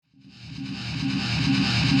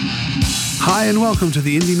Hi, and welcome to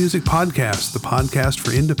the Indie Music Podcast, the podcast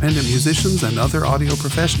for independent musicians and other audio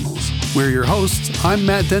professionals. We're your hosts. I'm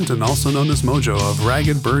Matt Denton, also known as Mojo of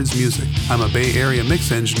Ragged Birds Music. I'm a Bay Area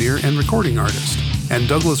mix engineer and recording artist. And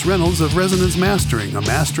Douglas Reynolds of Resonance Mastering, a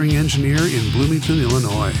mastering engineer in Bloomington,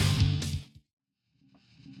 Illinois.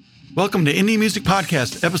 Welcome to Indie Music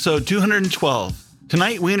Podcast, episode 212.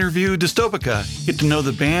 Tonight we interview Dystopica, get to know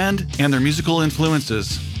the band and their musical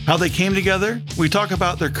influences. How they came together, we talk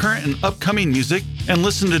about their current and upcoming music, and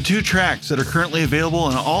listen to 2 tracks that are currently available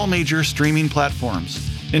on all major streaming platforms.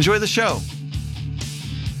 Enjoy the show.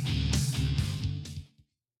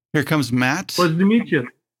 Here comes Matt. Pleasure to meet you.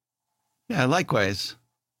 Yeah, likewise.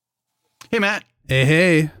 Hey, Matt.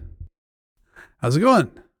 Hey. How's it going?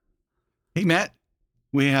 Hey, Matt.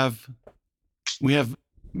 We have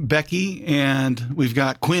Becky, and we've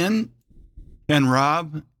got Quinn and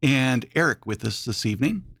Rob and Eric with us this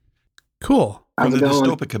evening. Cool. From the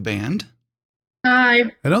Dystopica band. Hi.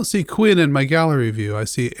 I don't see Quinn in my gallery view. I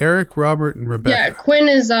see Eric, Robert, and Rebecca. Yeah, Quinn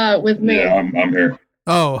is with me. Yeah, I'm here.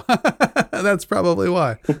 Oh, that's probably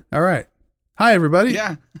why. All right. Hi, everybody.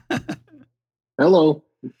 Yeah. Hello.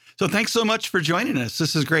 So thanks so much for joining us.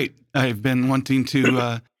 This is great. I've been wanting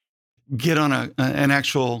to get on an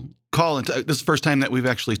actual call. And this is the first time that we've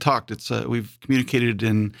actually talked. We've communicated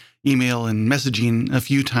in email and messaging a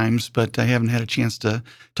few times, but I haven't had a chance to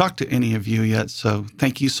talk to any of you yet. So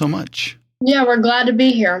thank you so much. Yeah, we're glad to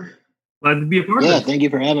be here. Glad to be a part of Yeah, it. thank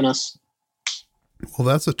you for having us. Well,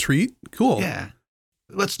 that's a treat. Cool. Yeah.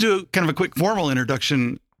 Let's do kind of a quick formal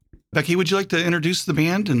introduction. Becky, would you like to introduce the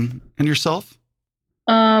band and yourself?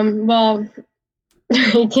 Well,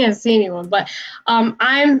 you can't see anyone, but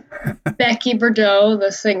I'm Becky Bordeaux,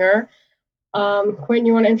 the singer. Quinn,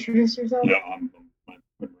 you want to introduce yourself? Yeah, I'm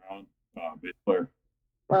Quinn Brown, bass player.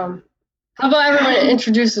 How about everyone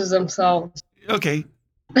introduces themselves? Okay.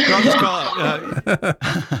 I'll just call out.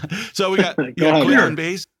 So we got Quinn on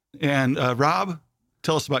bass, and Rob,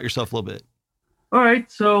 tell us about yourself a little bit. All right,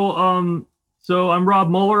 so I'm Rob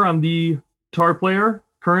Muller. I'm the guitar player,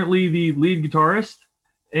 currently the lead guitarist,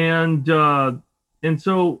 and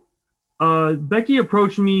so Becky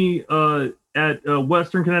approached me at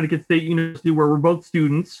Western Connecticut State University, where we're both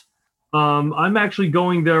students. I'm actually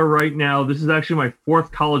going there right now. This is actually my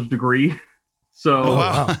 4th college degree. So, oh,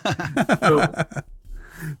 wow.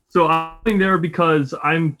 so I'm going there because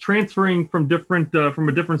I'm transferring from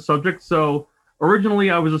a different subject. So originally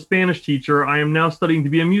I was a Spanish teacher. I am now studying to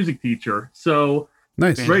be a music teacher. So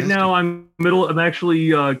Nice. right now I'm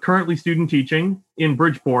actually currently student teaching in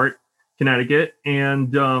Bridgeport, Connecticut.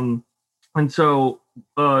 And so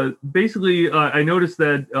basically I noticed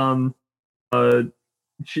that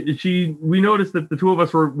we noticed that the 2 of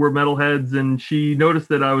us were metalheads, and she noticed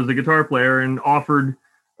that I was a guitar player and offered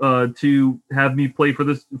to have me play for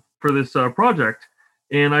this project.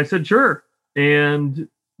 And I said, sure. And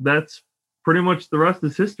that's pretty much the rest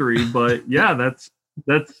is history. But yeah, that's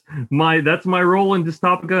my role in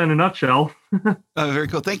Dystopica in a nutshell. Very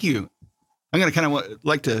cool. Thank you. I'm going to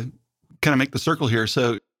like to make the circle here.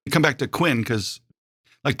 So come back to Quinn, because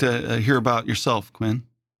I'd like to hear about yourself, Quinn.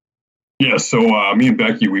 Yeah, so me and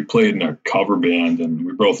Becky, we played in a cover band, and we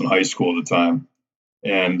were both in high school at the time.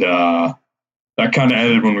 And that kind of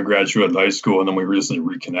ended when we graduated high school, and then we recently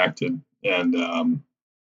reconnected. And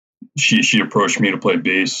she approached me to play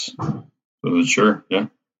bass. So sure, yeah.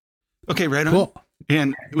 Okay, right on. Cool.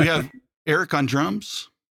 And we have Eric on drums.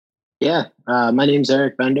 Yeah, my name's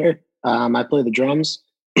Eric Bender. I play the drums.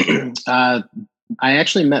 I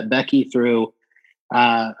actually met Becky through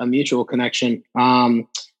a mutual connection.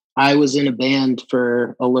 I was in a band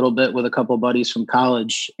for a little bit with a couple of buddies from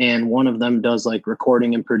college, and one of them does like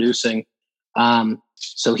recording and producing.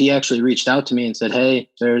 So he actually reached out to me and said, hey,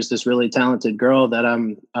 there's this really talented girl that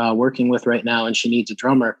I'm working with right now, and she needs a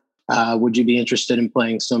drummer. Would you be interested in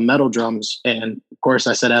playing some metal drums? And of course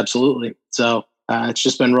I said, absolutely. So it's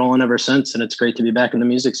just been rolling ever since, and it's great to be back in the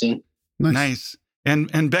music scene. Nice.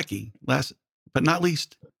 And Becky, last but not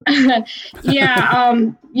least. Yeah,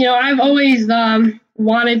 I've always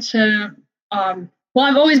wanted to. I've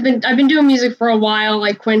been doing music for a while.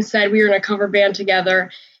 Like Quinn said, we were in a cover band together,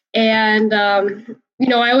 and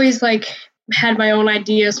I always had my own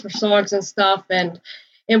ideas for songs and stuff. And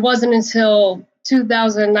it wasn't until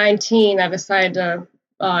 2019 I decided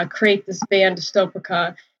to create this band,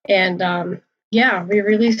 Dystopica, and we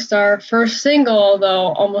released our first single,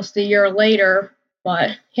 though almost a year later.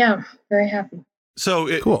 But yeah, very happy.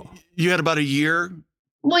 So cool. You had about a year.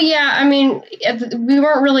 Well, yeah, I mean, we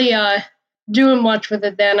weren't really doing much with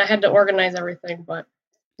it then. I had to organize everything, but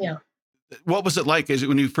yeah. What was it like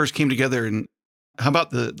when you first came together and How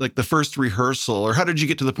about the first rehearsal, or how did you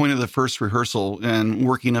get to the point of the first rehearsal and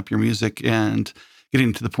working up your music and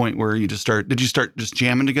getting to the point where you did you start just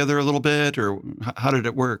jamming together a little bit, or how did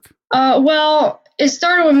it work? Well, it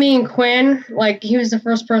started with me and Quinn. Like, he was the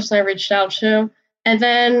first person I reached out to. And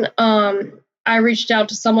then I reached out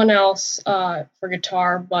to someone else for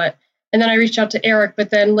guitar, and then I reached out to Eric,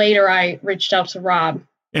 but then later I reached out to Rob.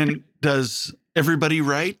 And does everybody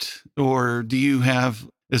write, or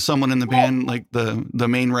is someone in the band like the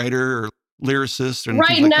main writer or lyricist? Or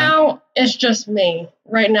right now, it's just me.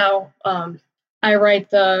 Right now, I write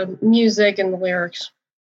the music and the lyrics.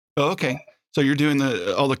 Oh, okay. So you're doing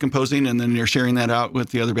all the composing, and then you're sharing that out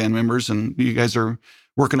with the other band members, and you guys are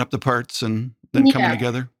working up the parts and then coming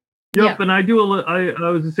together. Yep, Yeah. and I do I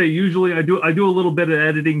was to say usually I do a little bit of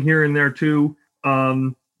editing here and there too,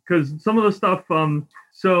 because some of the stuff.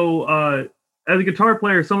 As a guitar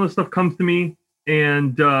player, some of the stuff comes to me,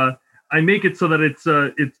 and I make it so that it's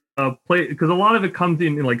play, because a lot of it comes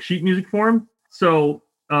in like sheet music form. So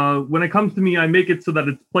when it comes to me, I make it so that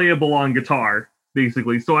it's playable on guitar,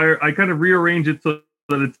 basically. So I kind of rearrange it so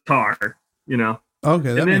that it's guitar, you know.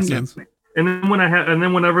 Okay, that makes sense. And then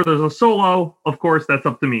whenever there's a solo, of course, that's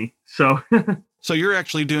up to me. So So you're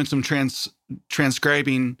actually doing some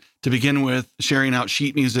transcribing to begin with, sharing out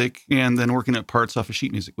sheet music, and then working up parts off of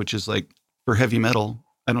sheet music, which is like for heavy metal.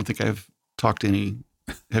 I don't think I've talked to any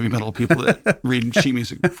heavy metal people that read sheet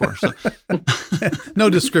music before. So No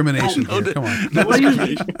discrimination here. Come on. No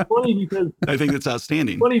discrimination. funny because I think that's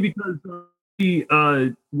outstanding. funny because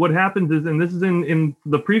what happens is, and this is in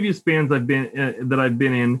the previous bands I've been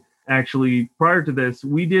in. Actually, prior to this,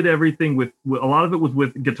 we did everything with a lot of it was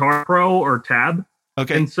with Guitar Pro or Tab.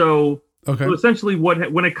 Okay. And so essentially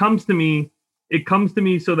when it comes to me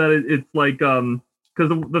so that it's like, because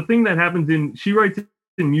the thing that happens she writes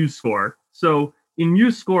in MuseScore. So in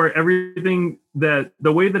MuseScore, everything the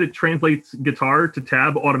way that it translates guitar to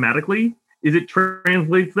tab automatically is it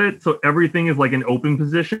translates it so everything is like an open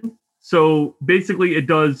position. So basically it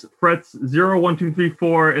does frets 0, 1, 2, 3,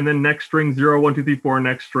 4, and then next string 0, 1, 2, 3, 4,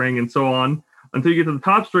 next string, and so on until you get to the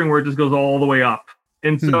top string where it just goes all the way up.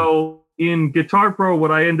 And so in Guitar Pro,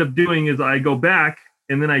 what I end up doing is I go back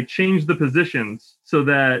and then I change the positions so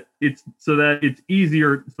that it's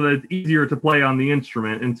easier to play on the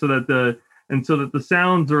instrument, and so that the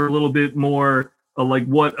sounds are a little bit more like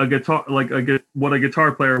what a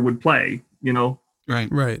guitar player would play, you know.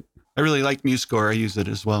 Right. I really like MuseScore. I use it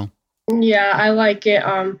as well. Yeah, I like it.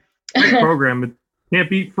 Great program. It can't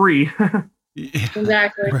beat free. Yeah.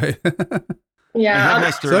 Exactly. Right. Yeah. I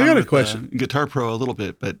messed So I around got a with, question. Guitar Pro a little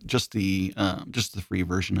bit, but just the free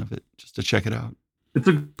version of it, just to check it out. It's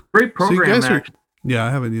a great So you program. guys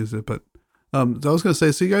I haven't used it, but I was going to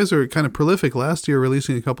say, so you guys are kind of prolific last year,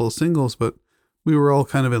 releasing a couple of singles, but we were all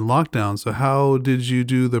kind of in lockdown. So how did you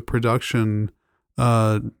do the production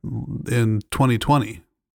in 2020?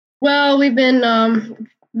 Well, we've been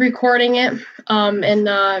recording it,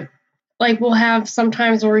 and like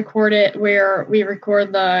sometimes we'll record it where we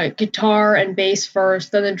record the guitar and bass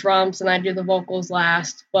first, then the drums, and I do the vocals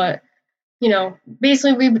last. But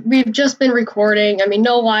basically we've just been recording. I mean,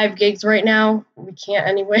 no live gigs right now. We can't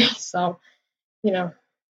anyway. So,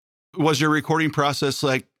 Was your recording process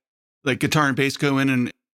like guitar and bass go in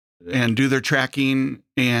and do their tracking,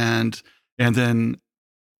 and then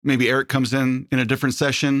maybe Eric comes in a different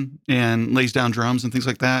session and lays down drums and things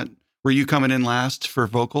like that? Were you coming in last for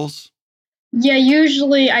vocals? Yeah,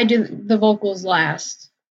 usually I do the vocals last.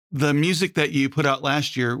 The music that you put out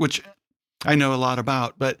last year, which I know a lot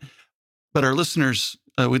about, but our listeners,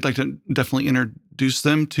 we'd like to definitely introduce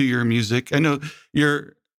them to your music. I know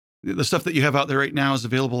the stuff that you have out there right now is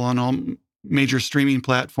available on all major streaming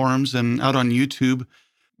platforms and out on YouTube.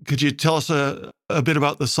 Could you tell us a bit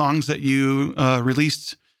about the songs that you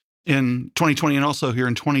released in 2020 and also here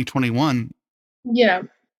in 2021? Yeah.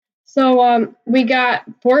 So we got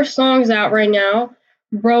 4 songs out right now: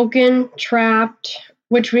 Broken, Trapped,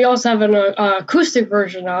 which we also have an acoustic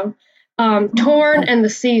version of, Torn, and The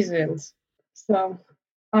Seasons. So,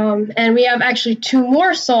 and we have actually 2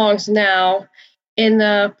 more songs now in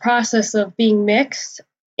the process of being mixed,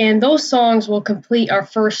 and those songs will complete our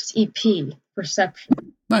first EP,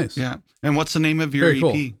 Perception. Nice. Yeah. And what's the name of your Very EP?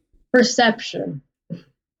 cool. Perception.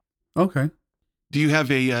 Okay. Do you have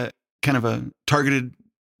a kind of a targeted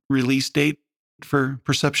release date for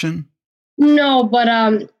Perception? No, but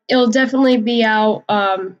it'll definitely be out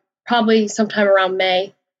probably sometime around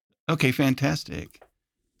May. Okay, fantastic.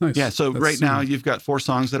 Nice. Yeah, so That's right now smooth. you've got 4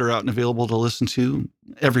 songs that are out and available to listen to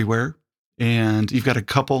everywhere, and you've got a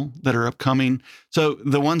couple that are upcoming. So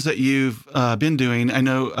the ones that you've been doing, I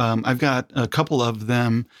know I've got a couple of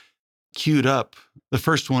them queued up The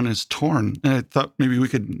first one is Torn. And I thought maybe we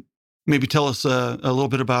could maybe tell us a little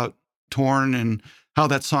bit about Torn and how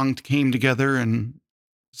that song came together and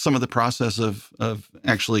some of the process of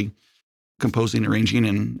actually composing, arranging,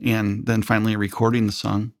 and then finally recording the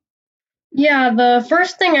song. Yeah, the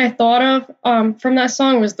first thing I thought of from that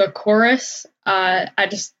song was the chorus.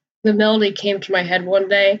 The melody came to my head one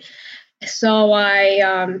day, so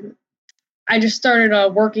I just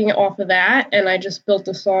started working off of that, and I just built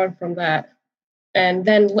a song from that. And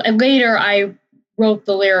then later, I wrote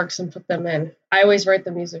the lyrics and put them in. I always write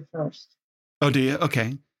the music first. Oh, do you?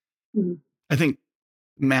 Okay. Mm-hmm. I think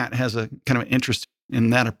Matt has a kind of interest in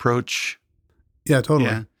that approach. Yeah,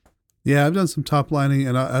 totally. Yeah, I've done some top lining,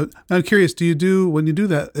 and I'm curious. When you do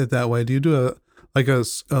that way? Do you do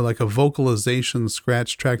a vocalization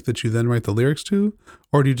scratch track that you then write the lyrics to,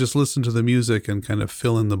 or do you just listen to the music and kind of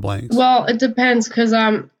fill in the blanks? Well, it depends because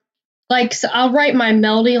so I'll write my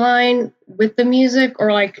melody line with the music,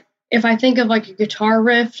 or like if I think of like a guitar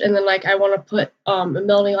riff and then like I want to put a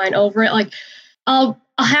melody line over it, like I'll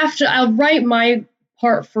write my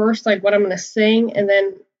part first, like what I'm going to sing, and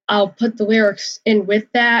then I'll put the lyrics in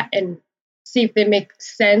with that and see if they make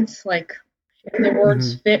sense, like if the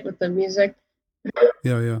words fit with the music.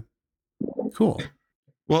 Yeah. Cool.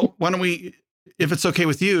 Well, why don't we, if it's okay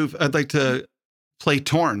with you, I'd like to play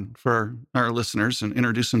Torn for our listeners and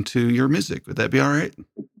introduce them to your music. Would that be all right?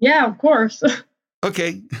 Yeah, of course.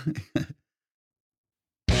 Okay.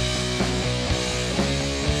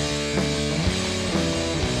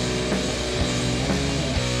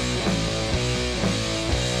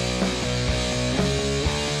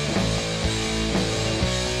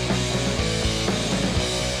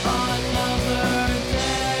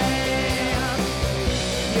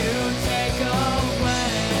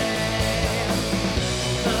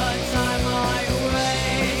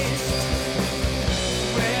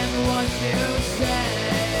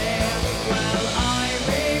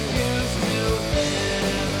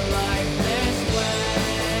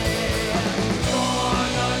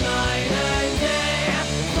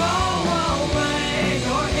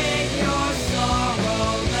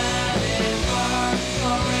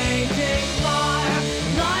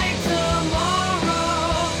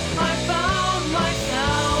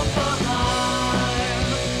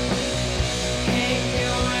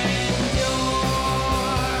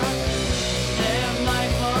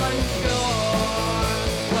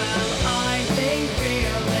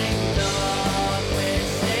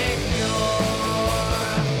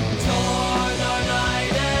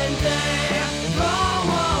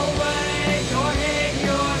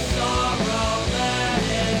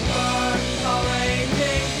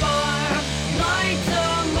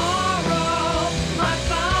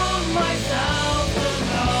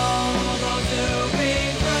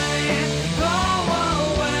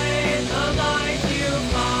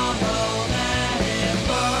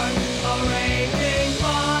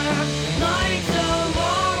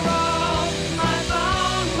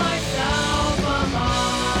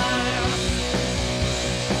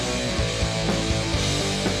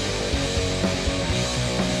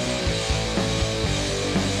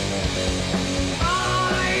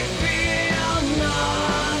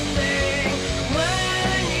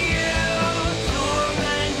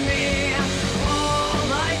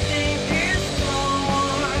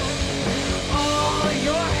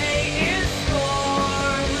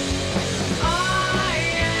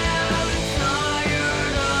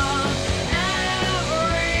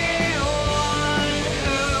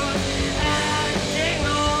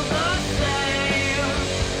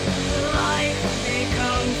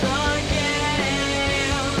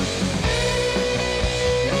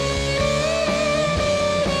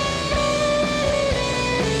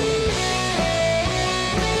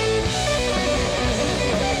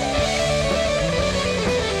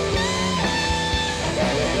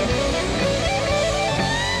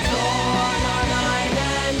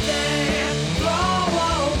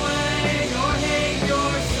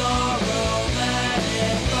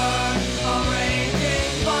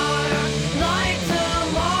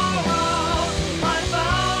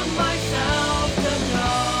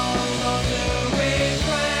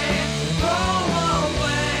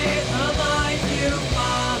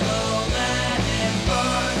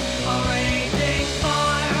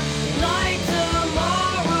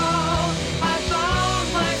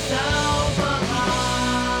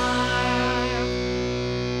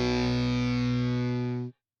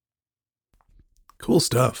 Cool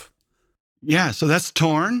stuff. Yeah, so that's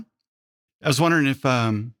Torn. I was wondering if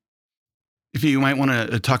you might want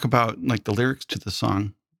to talk about like the lyrics to the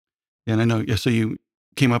song. And I know, so you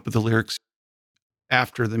came up with the lyrics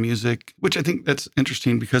after the music, which I think that's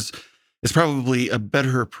interesting because it's probably a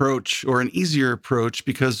better approach or an easier approach,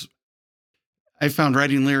 because I found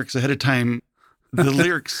writing lyrics ahead of time, the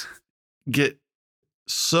lyrics get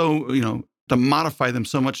so, to modify them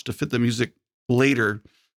so much to fit the music later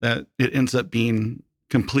that it ends up being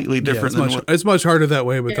completely different. It's much harder that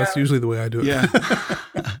way, but Yeah. that's usually the way I do it.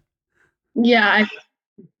 Yeah.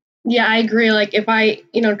 I agree. Like if I,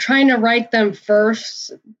 trying to write them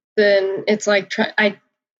first, then it's like,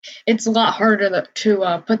 it's a lot harder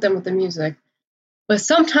to put them with the music. But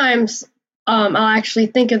sometimes I'll actually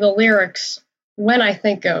think of the lyrics when I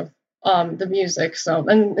think of the music. So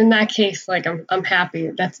in that case, like I'm happy.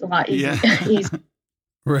 That's a lot easier. Yeah.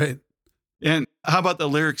 Right. And how about the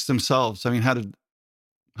lyrics themselves? I mean, how did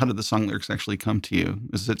the song lyrics actually come to you?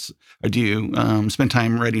 Or do you spend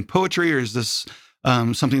time writing poetry, or is this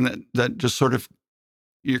something that just sort of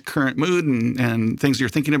your current mood and things you're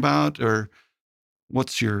thinking about, or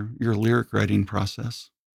what's your lyric writing process?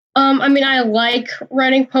 I mean, I like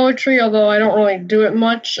writing poetry, although I don't really do it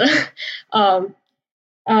much. Yeah,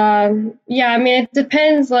 I mean, it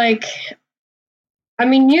depends. Like, I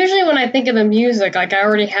mean, usually when I think of the music, like I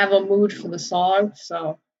already have a mood for the song.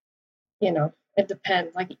 So, it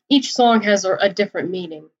depends. Like each song has a different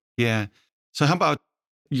meaning. Yeah. So how about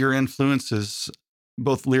your influences,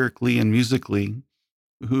 both lyrically and musically?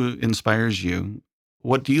 Who inspires you?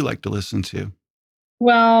 What do you like to listen to?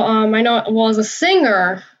 Well, I know, well, as a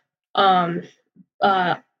singer, the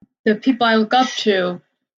people I look up to,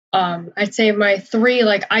 I'd say my three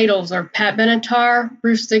like idols are Pat Benatar,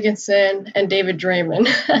 Bruce Dickinson, and David Draymond.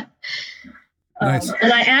 Nice.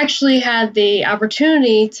 And I actually had the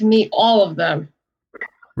opportunity to meet all of them.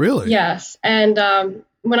 Really? Yes. And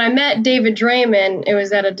when I met David Draymond, it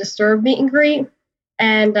was at a Disturbed meet and greet.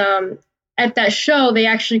 And at that show, they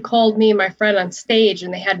actually called me and my friend on stage,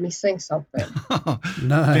 and they had me sing something. Nice.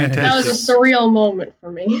 Fantastic. That was a surreal moment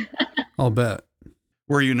for me. I'll bet.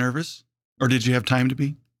 Were you nervous, or did you have time to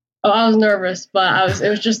be? Oh, I was nervous, but it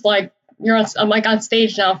was just like, I'm like on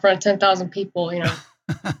stage now in front of 10,000 people,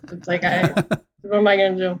 It's like, what am I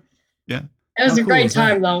going to do? Yeah. It was How a cool great is that?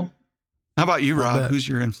 time, though. How about you, I Rob? bet. Who's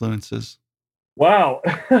your influences? Wow,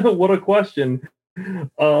 what a question.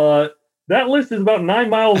 That list is about 9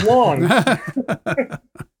 miles long. And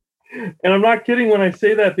I'm not kidding when I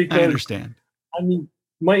say that, I because understand. I mean,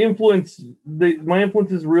 my influences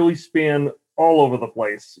really span all over the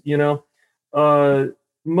place,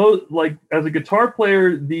 like as a guitar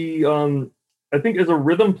player, I think as a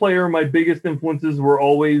rhythm player, my biggest influences were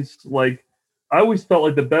always like, I always felt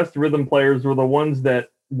like the best rhythm players were the ones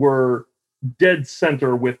that were dead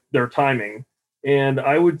center with their timing. And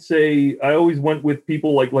I would say I always went with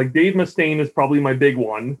people like Dave Mustaine is probably my big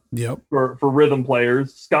one. Yep. For rhythm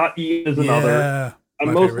players. Scott Ian is another. Yeah,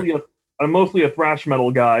 I'm mostly a thrash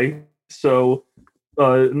metal guy. So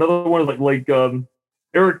another one is like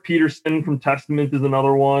Eric Peterson from Testament is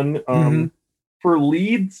another one. For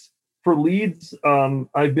leads,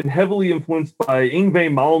 I've been heavily influenced by Yngwie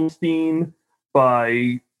Malmsteen,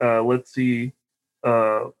 by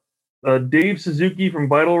Dave Suzuki from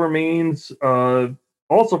Vital Remains,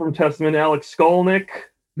 also from Testament, Alex Skolnick.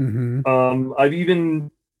 I've even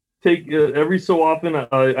every so often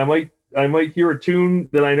I might hear a tune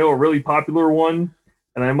that I know, a really popular one,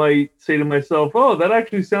 and I might say to myself, "Oh, that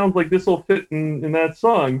actually sounds like this will fit in that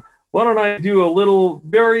song. Why don't I do a little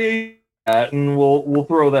variation of that, and we'll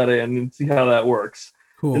throw that in and see how that works."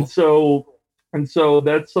 cool. And so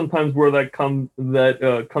that's sometimes where that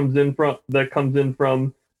comes in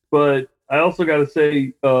from. But I also got to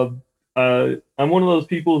say, I'm one of those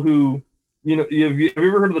people who, have you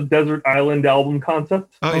ever heard of the Desert Island album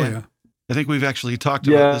concept? Oh, yeah. I think we've actually talked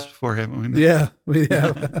about this before, haven't we? Yeah, we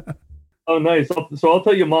have. Oh, nice. So I'll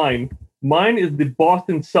tell you mine. Mine is the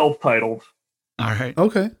Boston Self-Titled. All right.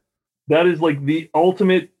 Okay. That is like the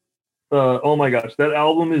ultimate. Oh my gosh, that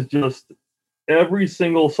album is just, every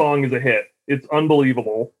single song is a hit. It's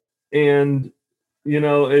unbelievable, and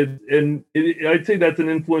I'd say that's an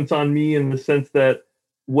influence on me in the sense that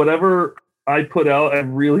whatever I put out, I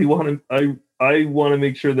really want to. I want to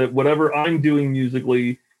make sure that whatever I'm doing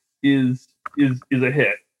musically is a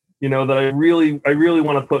hit. That I really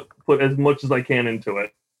want to put as much as I can into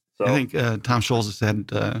it. So I think Tom Scholz has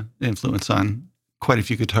had influence on quite a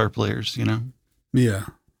few guitar players. Yeah.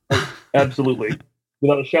 Absolutely,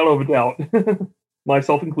 without a shadow of a doubt,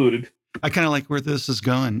 myself included. I kind of like where this is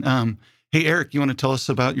going. Hey, Eric, you want to tell us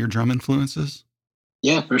about your drum influences?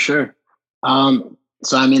 Yeah, for sure.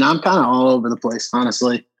 So, I mean, I'm kind of all over the place,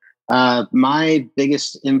 honestly. My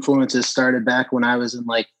biggest influences started back when I was in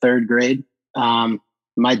like third grade.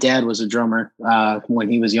 my dad was a drummer when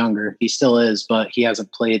he was younger. He still is, but he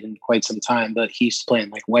hasn't played in quite some time. But he's playing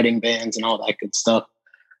like wedding bands and all that good stuff.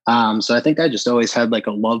 So I think I just always had like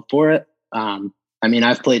a love for it. I mean,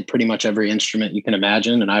 I've played pretty much every instrument you can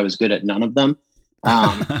imagine, and I was good at none of them.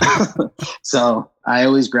 So I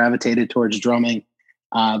always gravitated towards drumming.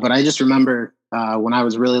 But I just remember when I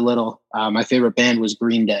was really little, my favorite band was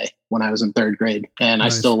Green Day when I was in third grade, and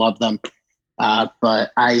Nice. I still love them.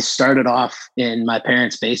 But I started off in my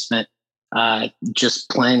parents' basement, just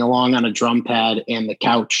playing along on a drum pad and the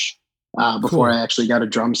couch before Cool. I actually got a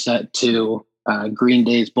drum set to Green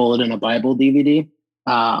Day's Bullet in a Bible DVD.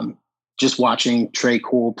 Just watching Trey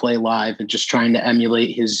Cool play live and just trying to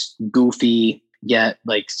emulate his goofy yet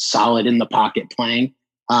like solid in the pocket playing.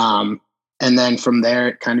 And then from there,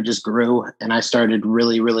 it kind of just grew, and I started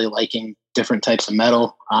really, really liking different types of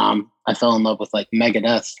metal. I fell in love with like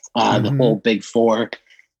Megadeth, the Mhm. whole Big Four.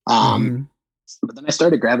 Mhm. But then I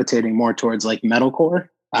started gravitating more towards like metalcore,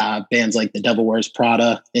 bands like The Devil Wears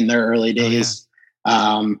Prada in their early Oh, yeah. days.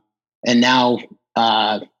 And now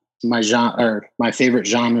my favorite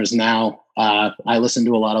genres now, I listen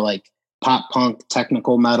to a lot of like pop punk,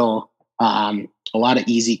 technical metal, a lot of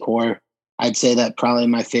easy core. I'd say that probably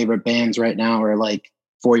my favorite bands right now are like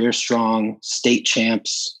 4 Year Strong, State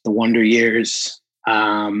Champs, The Wonder Years,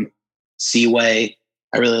 Seaway.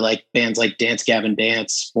 I really like bands like Dance Gavin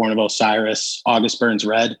Dance, Born of Osiris, August Burns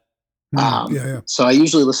Red. Yeah. So I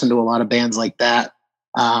usually listen to a lot of bands like that.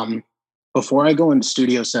 Before I go into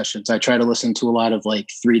studio sessions, I try to listen to a lot of like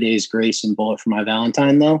 3 Days Grace and Bullet for My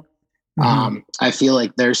Valentine though. Mhm. I feel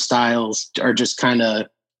like their styles are just kind of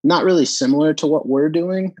not really similar to what we're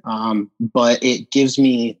doing. But it gives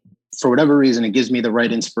me, for whatever reason, it gives me the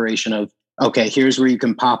right inspiration of, okay, here's where you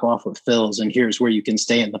can pop off with fills and here's where you can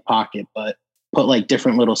stay in the pocket, but put like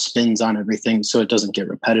different little spins on everything so it doesn't get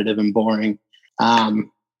repetitive and boring.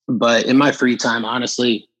 But in my free time,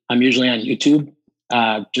 honestly, I'm usually on YouTube,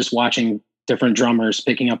 just watching different drummers,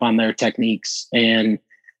 picking up on their techniques, and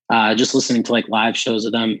just listening to like live shows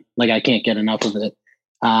of them. Like I can't get enough of it.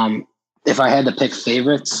 If I had to pick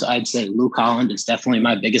favorites, I'd say Luke Holland is definitely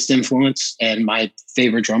my biggest influence and my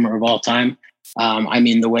favorite drummer of all time. I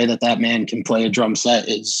mean, the way that man can play a drum set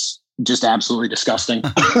is just absolutely disgusting.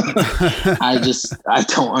 I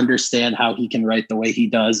don't understand how he can write the way he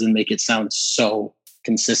does and make it sound so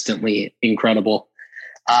consistently incredible.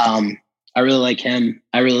 I really like him.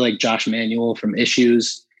 I really like Josh Manuel from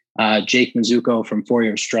Issues, Jake Mizuko from 4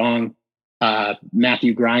 Year Strong,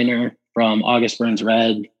 Matthew Greiner from August Burns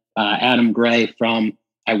Red, Adam Gray from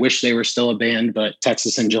I Wish They Were Still a Band, but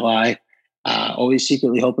Texas in July. Always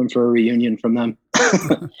secretly hoping for a reunion from them.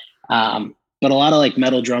 But a lot of like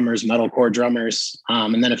metal drummers, metalcore drummers,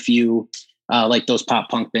 and then a few like those pop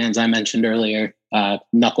punk bands I mentioned earlier,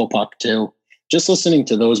 Knuckle Puck too. Just listening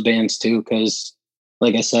to those bands too, because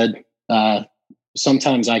like I said,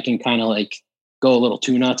 sometimes I can kind of like go a little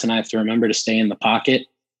too nuts and I have to remember to stay in the pocket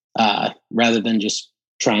rather than just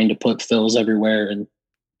trying to put fills everywhere and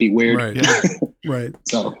be weird. Right. Yeah. Right.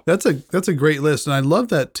 So That's a great list, and I love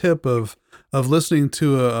that tip of listening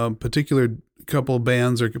to a particular couple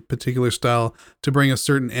bands or particular style to bring a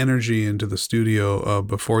certain energy into the studio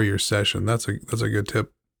before your session. That's a good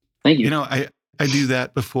tip. thank you. You know, I do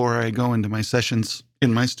that before I go into my sessions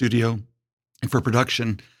in my studio for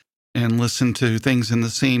production and listen to things in the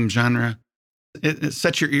same genre. It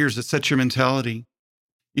sets your ears, it sets your mentality.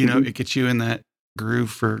 You know, it gets you in that groove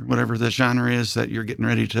for whatever the genre is that you're getting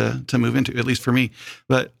ready to move into, at least for me.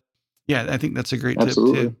 But yeah, I think that's a great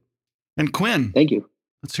Absolutely. tip too. And Quinn, Thank you.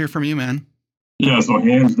 let's hear from you, man. Yeah, so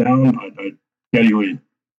hands down, Geddy Lee.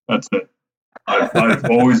 That's it. I've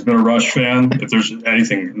always been a Rush fan. If there's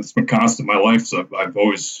anything that's been constant in my life, so I've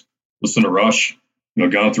always listened to Rush. You know,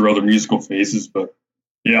 gone through other musical phases, but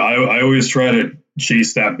yeah, I always try to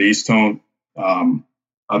chase that bass tone.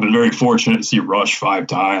 I've been very fortunate to see Rush 5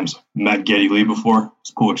 times. Met Geddy Lee before.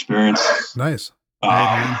 It's a cool experience. Nice.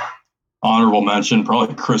 Honorable mention,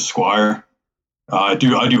 probably Chris Squire. I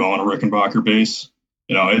do own a Rickenbacker bass.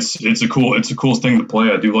 You know, it's a cool thing to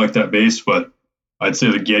play. I do like that bass, but I'd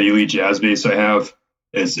say the Geddy Lee jazz bass I have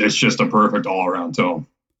it's just a perfect all around tone.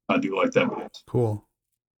 I do like that bass. Cool.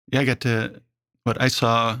 Yeah, I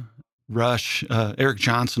saw Rush, Eric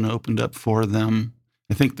Johnson opened up for them.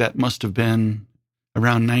 I think that must have been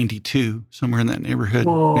around 92, somewhere in that neighborhood,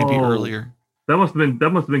 maybe Whoa. earlier. That must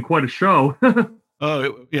have been quite a show.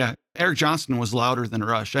 Oh, yeah. Eric Johnson was louder than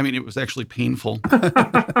Rush. I mean, it was actually painful.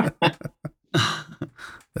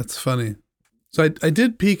 That's funny. So I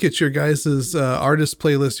did peek at your guys' artist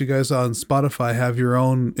playlist. You guys on Spotify have your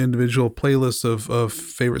own individual playlists of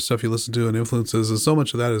favorite stuff you listen to and influences, and so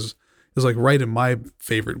much of that is like right in my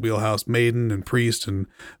favorite wheelhouse. Maiden and Priest and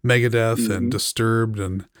Megadeth and Disturbed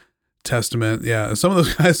and Testament. Yeah. And some of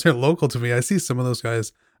those guys are local to me. I see some of those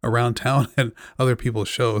guys around town at other people's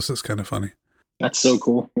shows. It's kind of funny. That's so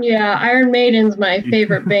cool. Yeah, Iron Maiden's my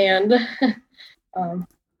favorite band. One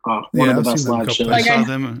Yeah, of I've the best seen them a live couple shows. I Like saw I-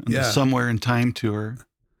 them on the Yeah. Somewhere in Time tour.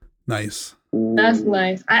 Nice. That's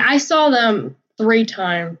nice. I saw them 3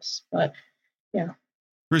 times, but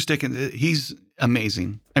Bruce Dickinson, he's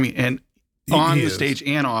amazing. I mean, and He on the is. stage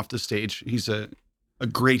and off the stage, he's a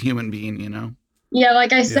great human being, you know? yeah,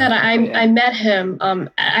 like I said, Yeah. I met him. I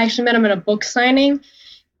actually met him at a book signing,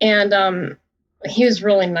 and he was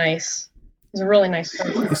really nice. He's a really nice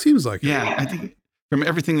person. He seems like it. Yeah, I think from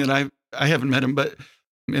everything that I haven't met him, but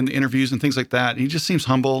in the interviews and things like that, he just seems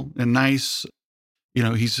humble and nice. You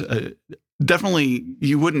know, he's definitely,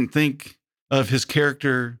 you wouldn't think of his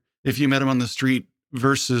character if you met him on the street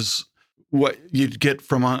versus what you'd get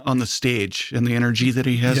from on the stage and the energy that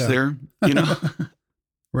he has Yeah. there, you know?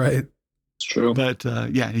 Right. It's true. But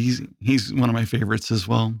yeah, he's one of my favorites as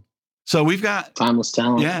well. So we've got, Timeless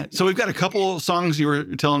talent. yeah, so we've got a couple songs you were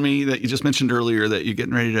telling me that you just mentioned earlier that you're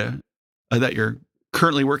getting ready to, that you're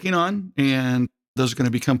currently working on, and those are going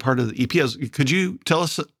to become part of the EP. Could you tell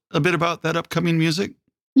us a bit about that upcoming music?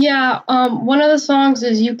 Yeah, one of the songs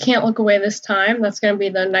is "You Can't Look Away This Time." That's going to be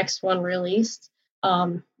the next one released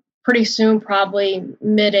pretty soon, probably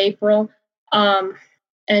mid-April.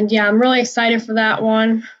 And yeah, I'm really excited for that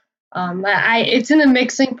one. It's in the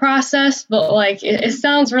mixing process, but like it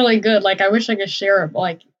sounds really good. Like I wish I could share it. But,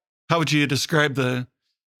 like, How would you describe the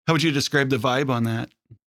vibe on that?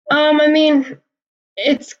 I mean,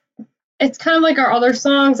 it's kind of like our other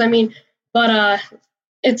songs. I mean, but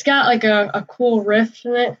it's got like a cool riff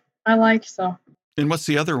in it. I like so. And what's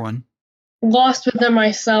the other one? Lost Within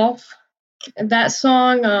Myself. That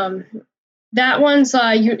song, that one's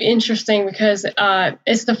interesting because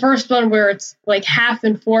it's the first one where it's like half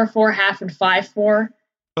in 4/4, half in 5/4.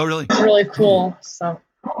 Oh, really? It's really cool. So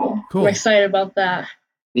Cool. I'm excited about that.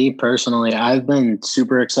 Me personally, I've been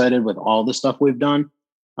super excited with all the stuff we've done.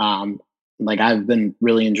 Like I've been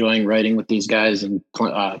really enjoying writing with these guys and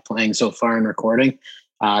playing so far and recording.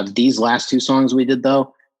 These last 2 songs we did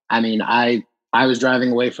though, I mean, I was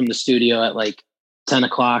driving away from the studio at like 10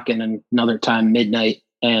 o'clock and then another time midnight,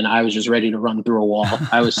 and I was just ready to run through a wall.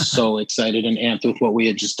 I was so excited and amped with what we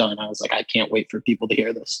had just done. I was like, I can't wait for people to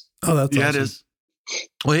hear this. Oh, that's Yeah, awesome. it is.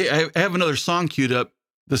 Well, hey, I have another song queued up,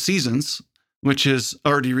 "The Seasons," which is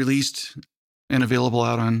already released and available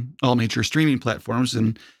out on all major streaming platforms.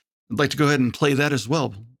 And I'd like to go ahead and play that as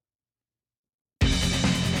well.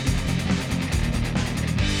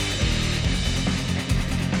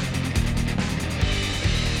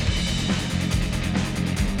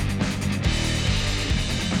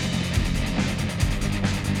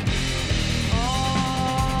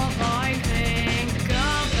 All I think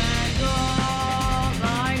of and all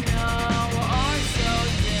I know are so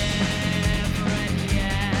different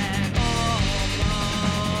yet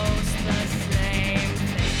almost the same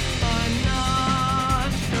thing.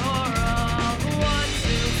 Enough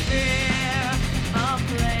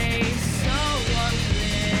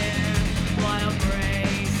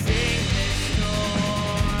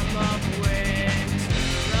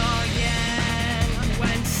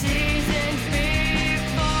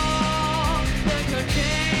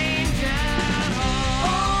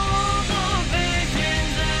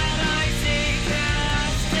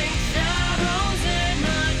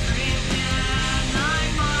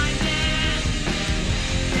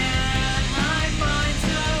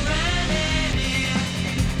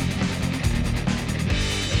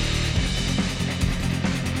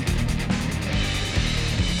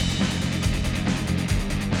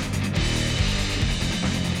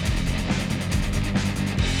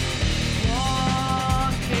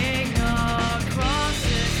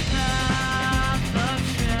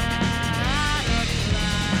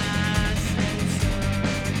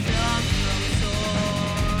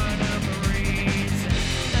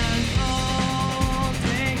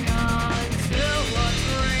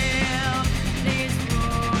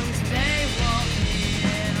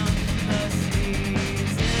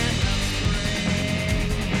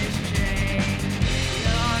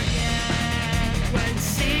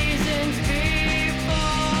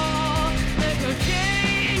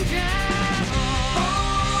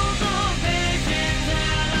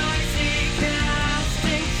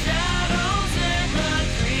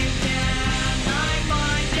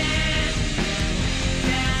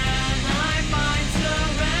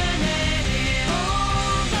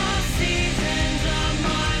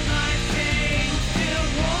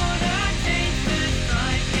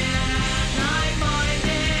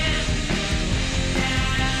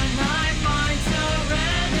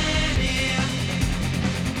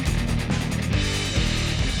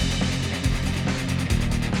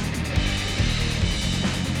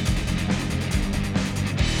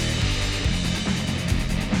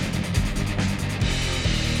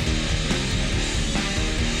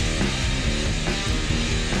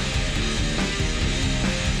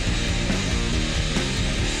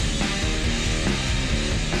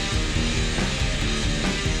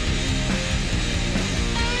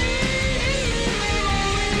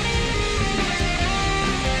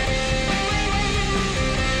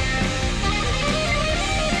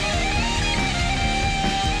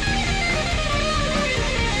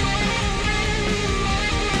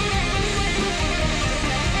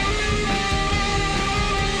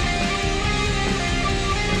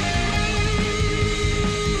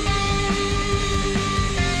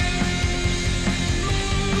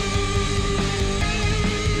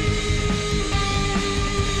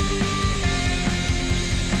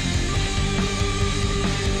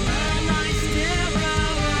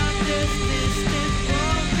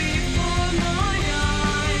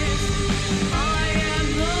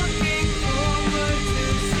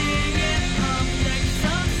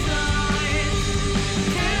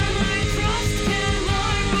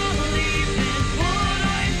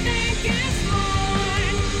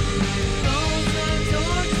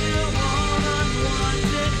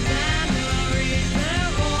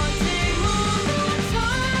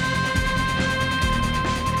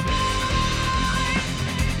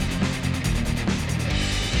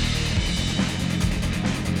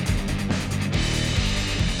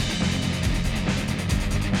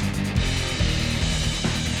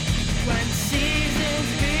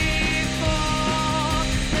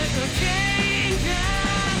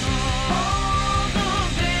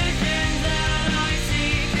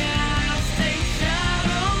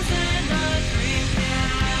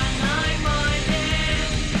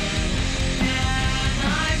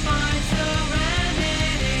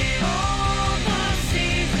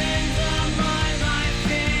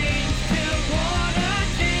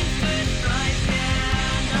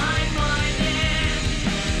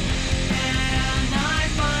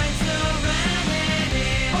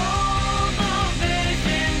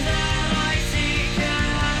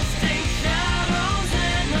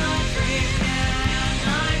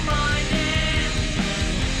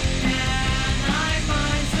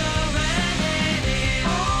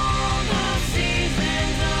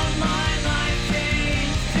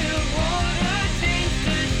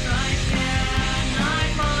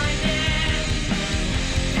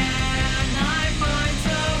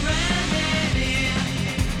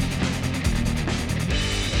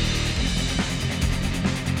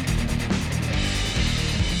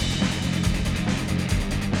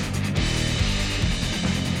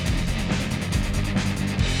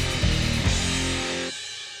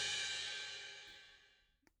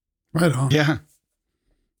Right on. Yeah.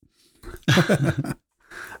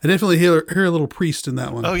 I definitely hear a little Priest in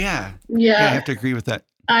that one. Oh yeah. Yeah, I Yeah, have to agree with that.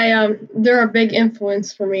 they're a big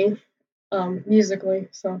influence for me, musically.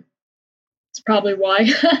 So it's probably why.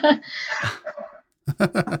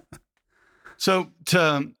 So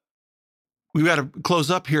we got to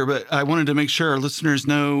close up here, but I wanted to make sure our listeners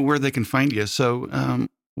know where they can find you. So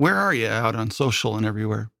where are you out on social and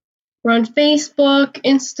everywhere? We're on Facebook,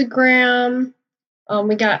 Instagram.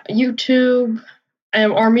 We got YouTube,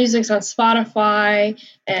 and our music's on Spotify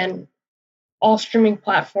and all streaming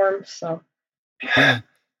platforms. So Yeah.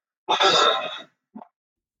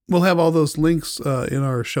 We'll have all those links in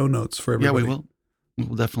our show notes for Yeah, everybody. we will.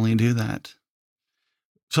 We'll definitely do that.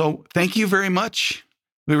 So thank you very much.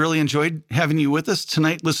 We really enjoyed having you with us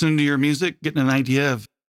tonight, listening to your music, getting an idea of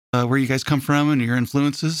where you guys come from and your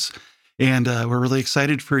influences. And we're really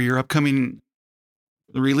excited for your upcoming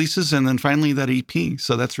releases and then finally that EP.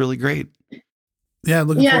 So that's really great. Yeah,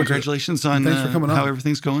 looking Yeah. forward to it. Congratulations on Thanks for coming how on.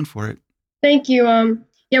 everything's going for it. thank you.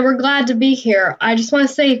 Yeah, we're glad to be here. I just want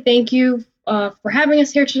to say thank you for having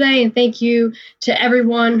us here today, and thank you to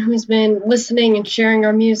everyone who's been listening and sharing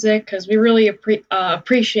our music, because we really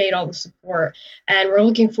appreciate all the support, and we're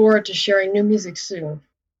looking forward to sharing new music soon.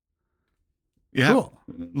 Yeah. Cool.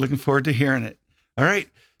 Looking forward to hearing it. All right.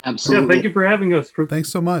 Absolutely. Yeah, thank you for having us. Thanks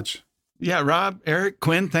so much. Yeah. Rob, Eric,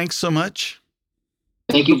 Quinn, thanks so much.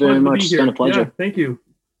 Thank you very Fun to much. be It's been a here. pleasure. Yeah, thank you.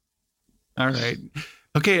 All right.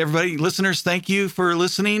 Okay, everybody, listeners, thank you for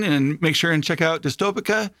listening, and make sure and check out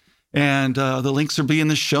Dystopica, and the links will be in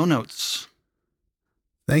the show notes.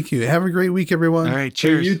 Thank you. Have a great week, everyone. All right. Hey,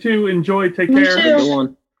 Cheers. you too. Enjoy. Take You care. too. Good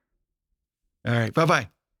one. All right. Bye-bye.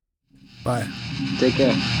 Bye. Take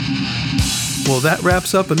care. Well, that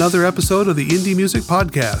wraps up another episode of the Indie Music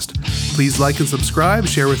Podcast. Please like and subscribe,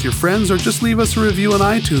 share with your friends, or just leave us a review on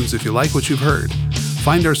iTunes if you like what you've heard.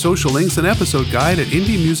 Find our social links and episode guide at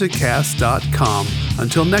indiemusiccast.com.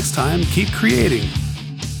 Until next time, keep creating.